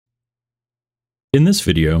In this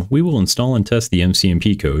video, we will install and test the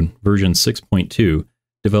MCNP code, version 6.2,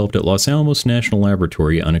 developed at Los Alamos National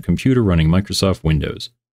Laboratory on a computer running Microsoft Windows.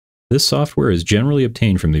 This software is generally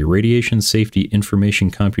obtained from the Radiation Safety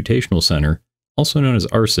Information Computational Center, also known as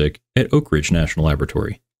RSIC, at Oak Ridge National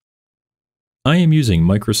Laboratory. I am using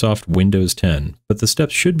Microsoft Windows 10, but the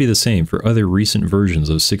steps should be the same for other recent versions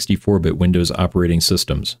of 64-bit Windows operating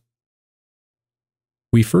systems.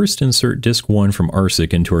 We first insert Disk 1 from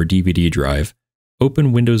RSIC into our DVD drive,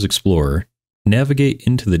 open Windows Explorer, navigate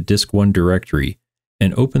into the Disk 1 directory,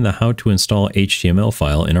 and open the How to Install HTML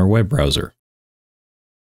file in our web browser.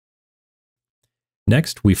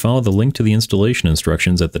 Next, we follow the link to the installation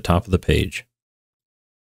instructions at the top of the page.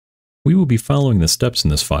 We will be following the steps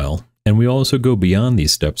in this file, and we also go beyond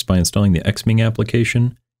these steps by installing the Xming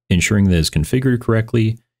application, ensuring that it is configured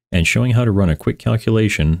correctly, and showing how to run a quick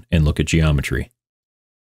calculation and look at geometry.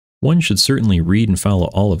 One should certainly read and follow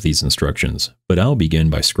all of these instructions, but I'll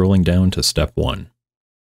begin by scrolling down to step 1.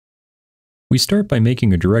 We start by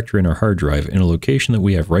making a directory in our hard drive in a location that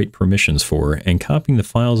we have write permissions for and copying the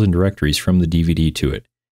files and directories from the DVD to it.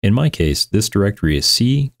 In my case, this directory is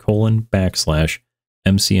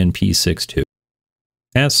C:\MCNP6.2.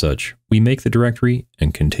 As such, we make the directory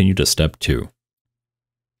and continue to step 2.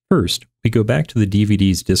 First, we go back to the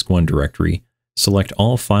DVD's Disk 1 directory, select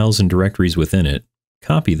all files and directories within it,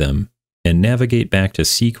 copy them, and navigate back to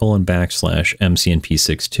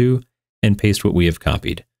C:\MCNP6.2 and paste what we have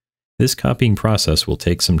copied. This copying process will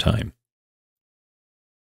take some time.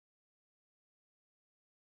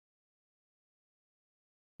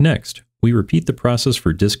 Next, we repeat the process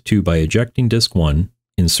for Disk 2 by ejecting Disk 1,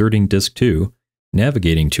 inserting Disk 2,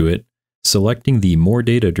 navigating to it, selecting the More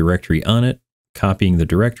Data directory on it, copying the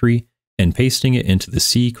directory, and pasting it into the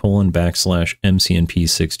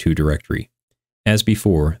C:\MCNP6.2 directory. As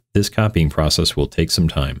before, this copying process will take some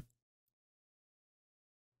time.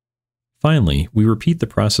 Finally, we repeat the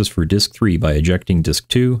process for Disk 3 by ejecting Disk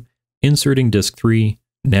 2, inserting Disk 3,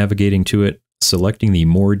 navigating to it, selecting the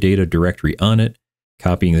More Data directory on it,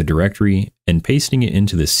 copying the directory, and pasting it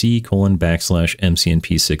into the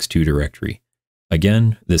C:\MCNP6.2 directory.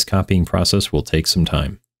 Again, this copying process will take some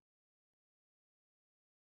time.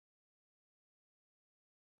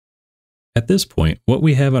 At this point, what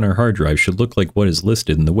we have on our hard drive should look like what is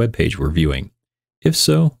listed in the web page we're viewing. If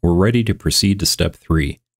so, we're ready to proceed to step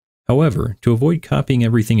 3. However, to avoid copying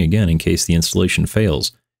everything again in case the installation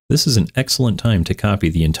fails, this is an excellent time to copy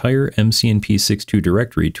the entire MCNP6.2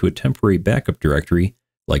 directory to a temporary backup directory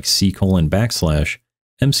like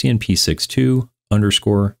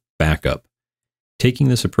C:\MCNP6.2_backup. Taking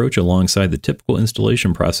this approach alongside the typical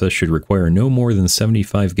installation process should require no more than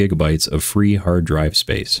 75 gigabytes of free hard drive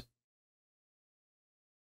space.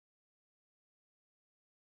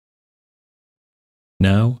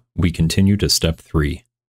 Now, we continue to step 3.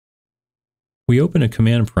 We open a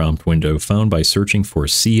command prompt window found by searching for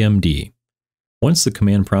CMD. Once the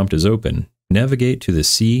command prompt is open, navigate to the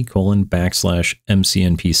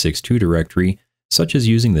C:\MCNP6.2 directory, such as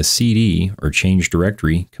using the cd or change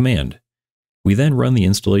directory command. We then run the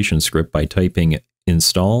installation script by typing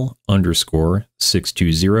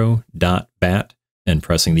install_620.bat and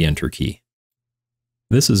pressing the enter key.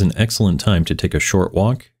 This is an excellent time to take a short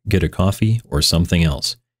walk, get a coffee, or something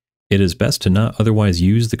else. It is best to not otherwise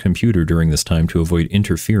use the computer during this time to avoid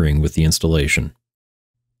interfering with the installation.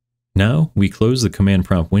 Now, we close the command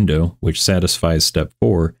prompt window, which satisfies step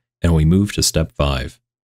 4, and we move to step 5.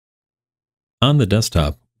 On the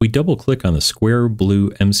desktop, we double-click on the square blue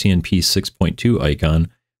MCNP6.2 icon,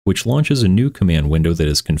 which launches a new command window that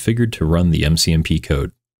is configured to run the MCNP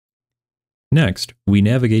code. Next, we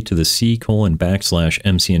navigate to the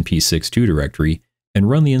C:\MCNP6.2 directory and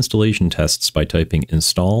run the installation tests by typing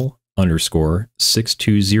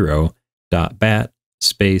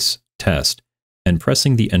install_620.bat/test and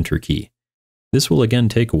pressing the enter key. This will again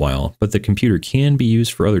take a while, but the computer can be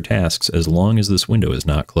used for other tasks as long as this window is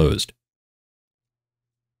not closed.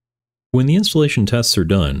 When the installation tests are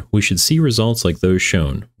done, we should see results like those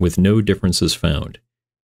shown, with no differences found.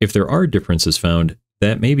 If there are differences found,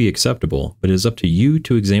 that may be acceptable, but it is up to you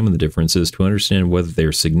to examine the differences to understand whether they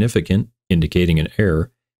are significant, indicating an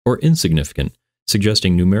error, or insignificant,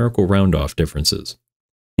 suggesting numerical round-off differences.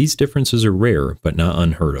 These differences are rare, but not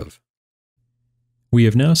unheard of. We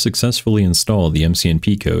have now successfully installed the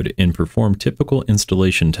MCNP code and performed typical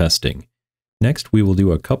installation testing. Next, we will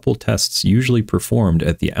do a couple tests usually performed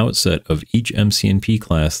at the outset of each MCNP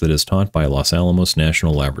class that is taught by Los Alamos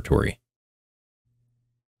National Laboratory.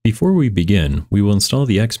 Before we begin, we will install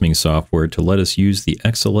the Xming software to let us use the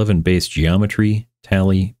X11-based geometry,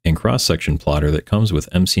 tally, and cross-section plotter that comes with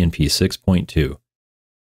MCNP 6.2.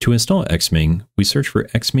 To install Xming, we search for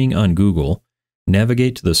Xming on Google,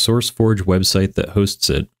 navigate to the SourceForge website that hosts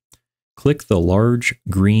it, click the large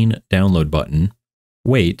green download button,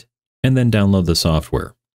 wait, and then download the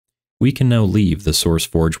software. We can now leave the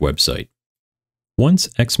SourceForge website. Once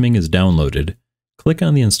Xming is downloaded, click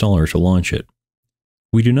on the installer to launch it.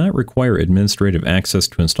 We do not require administrative access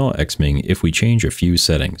to install Xming if we change a few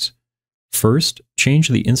settings. First, change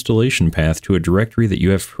the installation path to a directory that you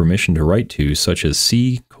have permission to write to, such as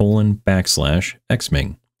C:\Xming.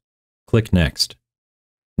 Click Next.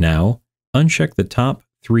 Now, uncheck the top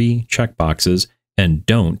 3 checkboxes and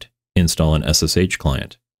don't install an SSH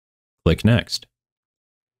client. Click Next.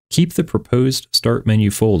 Keep the proposed Start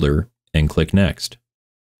menu folder and click Next.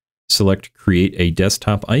 Select Create a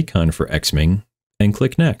desktop icon for Xming and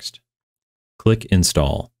click Next. Click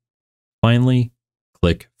Install. Finally,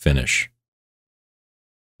 click Finish.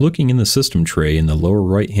 Looking in the system tray in the lower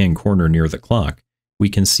right-hand corner near the clock, we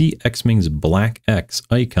can see Xming's black X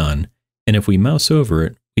icon, and if we mouse over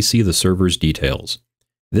it, we see the server's details.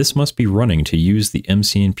 This must be running to use the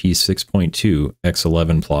MCNP6.2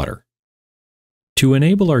 X11 plotter. To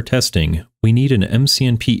enable our testing, we need an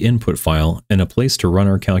MCNP input file and a place to run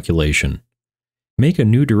our calculation. Make a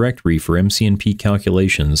new directory for MCNP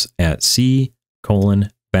calculations at C:\work.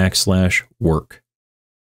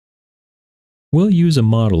 We'll use a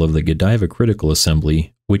model of the Godiva critical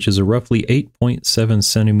assembly, which is a roughly 8.7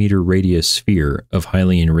 centimeter radius sphere of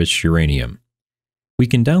highly enriched uranium. We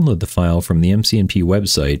can download the file from the MCNP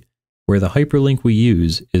website, where the hyperlink we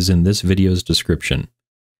use is in this video's description.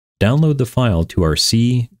 Download the file to our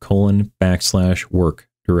C:\work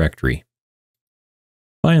directory.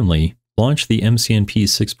 Finally, launch the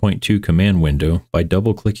MCNP6.2 command window by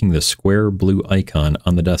double-clicking the square blue icon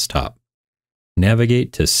on the desktop.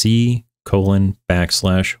 Navigate to C:\work.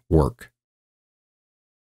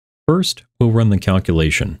 First, we'll run the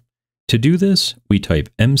calculation. To do this, we type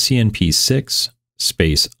MCNP6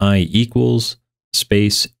 space I equals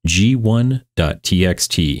space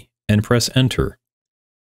G1.txt and press Enter.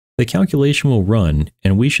 The calculation will run,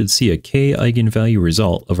 and we should see a K eigenvalue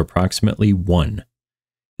result of approximately 1.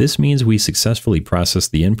 This means we successfully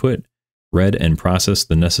processed the input, read and processed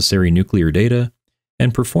the necessary nuclear data,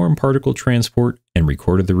 and performed particle transport and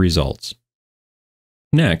recorded the results.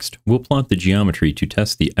 Next, we'll plot the geometry to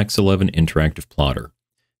test the X11 interactive plotter.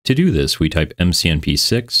 To do this, we type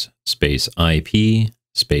MCNP6 space IP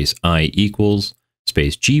space I equals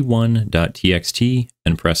space G1.txt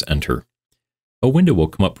and press Enter. A window will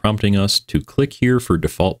come up prompting us to click here for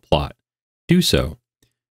default plot. Do so.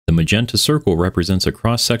 The magenta circle represents a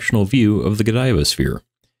cross-sectional view of the Godiva sphere.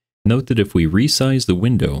 Note that if we resize the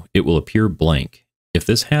window, it will appear blank. If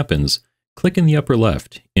this happens, click in the upper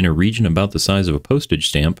left in a region about the size of a postage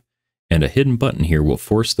stamp, and a hidden button here will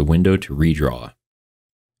force the window to redraw.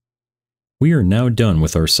 We are now done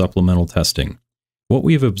with our supplemental testing. What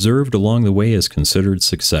we have observed along the way is considered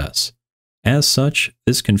success. As such,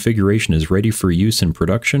 this configuration is ready for use in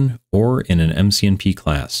production or in an MCNP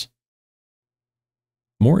class.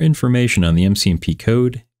 More information on the MCNP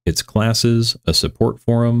code, its classes, a support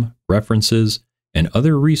forum, references, and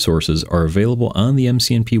other resources are available on the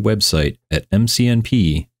MCNP website at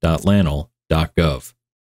mcnp.lanl.gov.